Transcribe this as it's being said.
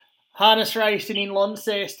Harness racing in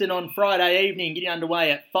Launceston on Friday evening, getting underway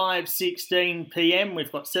at 5:16 p.m.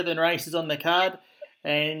 We've got 7 races on the card,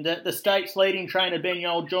 and the state's leading trainer Ben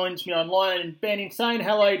Yole joins me online. And Ben, in saying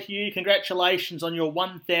hello to you, congratulations on your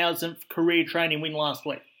 1,000th career training win last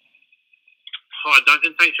week. Hi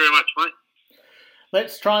Duncan, thanks very much, mate.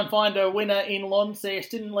 Let's try and find a winner in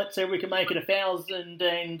Launceston. Let's see if we can make it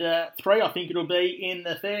 1,003, I think it'll be, in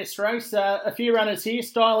the first race. A few runners here.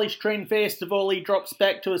 Stylish Trend first of all, he drops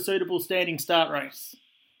back to a suitable standing start race.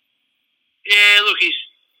 Yeah, look,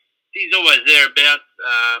 he's always there about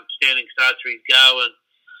standing starts where he's go, and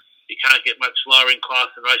you can't get much slower in class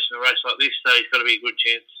than racing a race like this, so he's got to be a good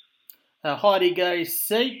chance. Heidi Goes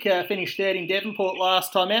Seek finished third in Devonport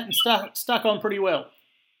last time out and stuck on pretty well.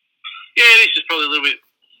 Yeah, this is probably a little bit...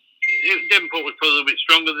 Devonport was probably a little bit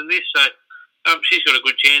stronger than this, so she's got a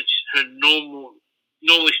good chance. Her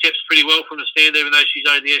normally steps pretty well from the stand, even though she's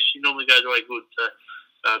ODS, she normally goes away good. So,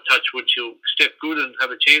 touch wood, she'll step good and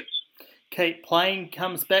have a chance. Keep Playing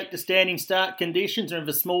comes back to standing start conditions, and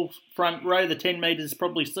with a small front row, the 10 metres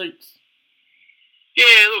probably suits.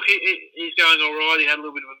 Yeah, look, he's going all right. He had a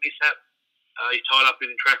little bit of a mishap. He's tied up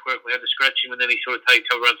in track work. We had to scratch him, and then he sort of takes a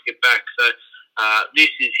couple runs to get back. So this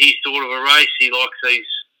is his sort of a race. He likes these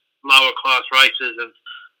lower class races, and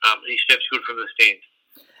he steps good from the stand.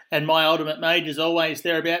 And My Ultimate Major's always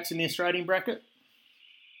thereabouts in this rating bracket?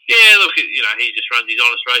 Yeah, look, he just runs his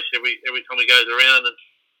honest race every time he goes around,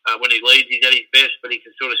 and when he leads, he's at his best, but he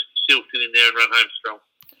can sort of still sit in there and run home strong.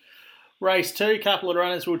 Race 2, a couple of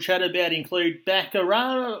runners we'll chat about include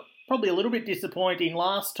Baccarat. Probably a little bit disappointing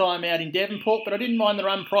last time out in Devonport, but I didn't mind the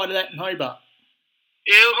run prior to that in Hobart.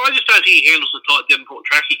 Yeah, look, I just don't think he handles the tight Devonport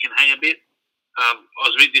track. He can hang a bit. I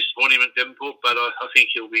was a bit disappointed at Devonport, but I think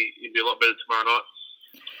he'll be a lot better tomorrow night.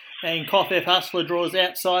 And Koff Hustler draws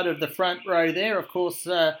outside of the front row there. Of course,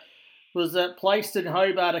 was placed in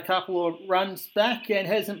Hobart a couple of runs back and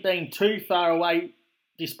hasn't been too far away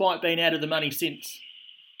despite being out of the money since.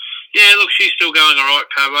 Yeah, look, she's still going all right,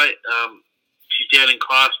 Carvey. She's down in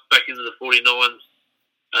class, back into the 49s.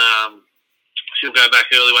 She'll go back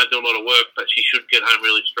early, won't do a lot of work, but she should get home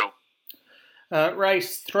really strong.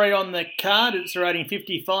 Race 3 on the card. It's rating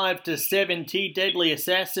 55-70. Deadly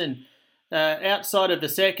Assassin outside of the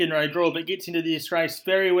second row draw, but gets into this race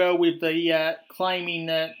very well with the claiming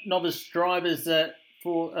novice drivers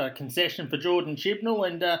for concession for Jordan Chibnall,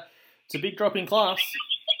 and it's a big drop in class.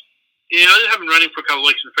 Yeah, I just haven't run him for a couple of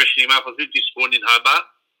weeks and freshening him up. I was a bit disappointed in Hobart.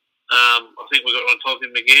 I think we got on top of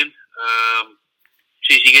him again.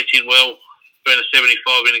 He gets in well, being a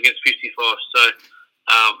 75 in against 55, so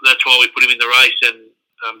that's why we put him in the race, and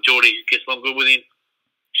Geordie gets along good with him.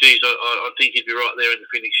 I think he'd be right there in the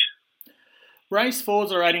finish. Race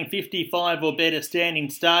 4's a rating 55 or better standing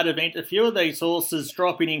start event. A few of these horses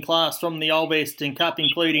dropping in class from the Old Western Cup,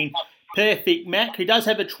 including Perfect Mac, who does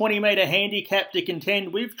have a 20-metre handicap to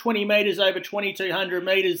contend with. 20 metres over 2,200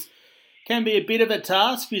 metres can be a bit of a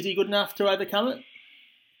task. Is he good enough to overcome it?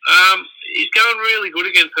 He's going really good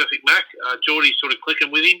against Perfect Mac. Geordie's sort of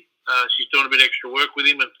clicking with him. She's doing a bit extra work with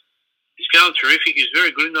him, and he's going terrific. He's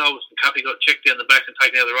very good in the Old Western Cup. He got checked down the back and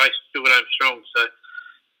taken out of the race, still got home strong. So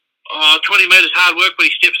 20 metres hard work, but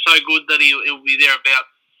he steps so good that he'll be there about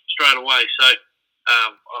straight away. So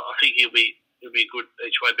I think he'll be a good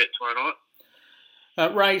each way bet tomorrow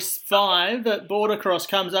night. Race 5 at Bordercross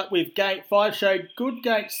comes up with Gate 5. Showed good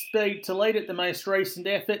gate speed to lead at the most recent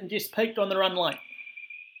effort and just peaked on the run late.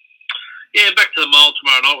 Yeah, back to the mile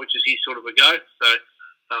tomorrow night, which is his sort of a go. So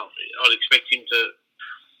I'd expect him to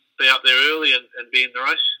be up there early and be in the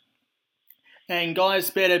race. And Guys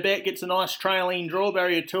Better Bet gets a nice trailing draw,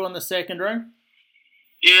 barrier 2 on the second row.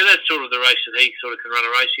 Yeah, that's sort of the race that he sort of can run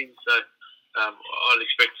a race in. So I'd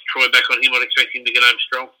expect Troy back on him. I'd expect him to get home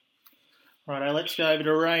strong. Righto, let's go over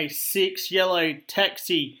to race 6. Yellow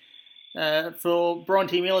Taxi for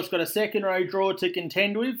Bronte Miller. It's got a second row draw to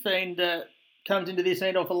contend with, and comes into this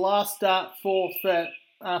end off a last start fourth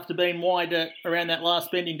after being wide around that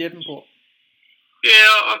last bend in Devonport. Yeah,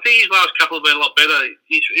 I think his last couple have been a lot better.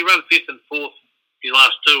 He ran 5th and 4th his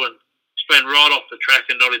last 2, and he's been right off the track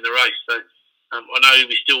and not in the race. So I know he'll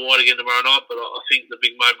be still wide again tomorrow night, but I think the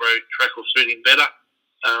big Mowbray track will suit him better.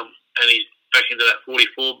 And he's back into that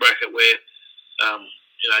 44 bracket where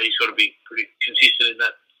he's got to be pretty consistent in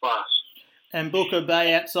that class. And Booker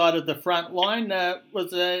Bay outside of the front line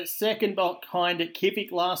was a second behind at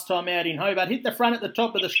Kivik last time out in Hobart. Hit the front at the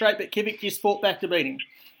top of the straight, but Kivik just fought back to beat him.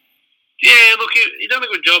 Yeah, look, he's done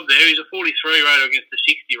a good job there. He's a 43 rater against a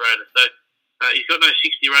 60 rater, so he's got no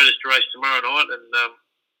 60 raters to race tomorrow night, and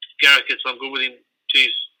Gareth gets on good with him.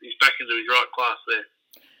 He's back into his right class there.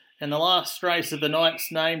 And the last race of the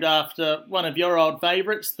night's named after one of your old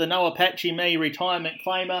favourites, the No Apache Me retirement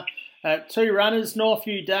claimer. 2 runners.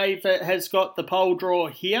 Northview Dave has got the pole draw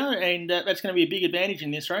here, and that's going to be a big advantage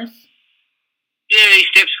in this race. Yeah, he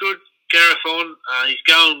steps good. Gareth on. He's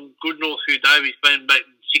going good, Northview Dave. He's been back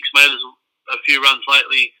in 6 metres a few runs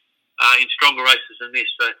lately in stronger races than this.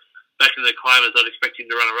 So back in the claimers, I'd expect him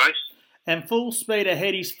to run a race. And full speed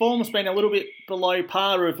ahead. His form's been a little bit below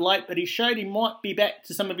par of late, but he showed he might be back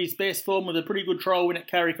to some of his best form with a pretty good trial win at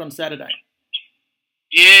Carrick on Saturday.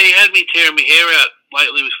 Yeah, he had me tearing my hair out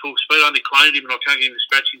lately with full speed. I only claimed him and I can't get him to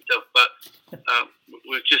scratch himself. But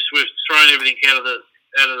we've thrown everything out of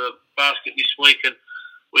the basket this week, and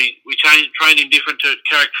we trained him different to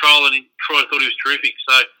Carrick trial, and Troy thought he was terrific.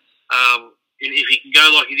 So if he can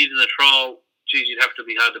go like he did in the trial, geez, you'd have to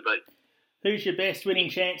be hard to beat. Who's your best winning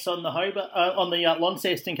chance on the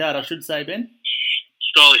Launceston card, I should say, Ben?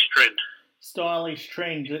 Stylish Trend. Stylish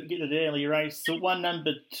Trend, get it early race. So 1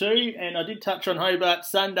 number 2, and I did touch on Hobart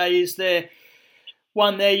Sunday. Is there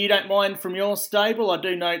one there you don't mind from your stable? I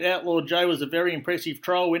do note Outlaw Joe was a very impressive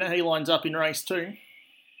trial winner. He lines up in race 2.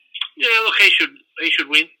 Yeah, look, he should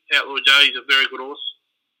win. Outlaw Joe, he's a very good horse.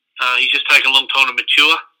 He's just taken a long time to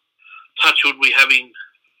mature. Touchwood, we have him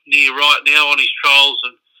near right now on his trials,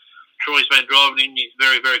 and Troy's been driving him. He's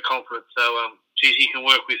very, very confident. So, he can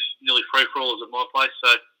work with nearly free-for-allers at my place.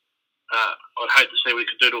 So, I'd hate to see what he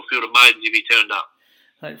could do to a field of maidens if he turned up.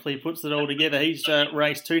 Hopefully he puts it all together. He's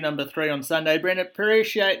race 2, number 3 on Sunday. Brendan,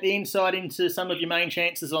 appreciate the insight into some of your main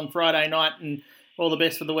chances on Friday night, and all the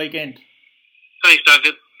best for the weekend. Thanks,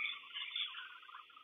 Duncan.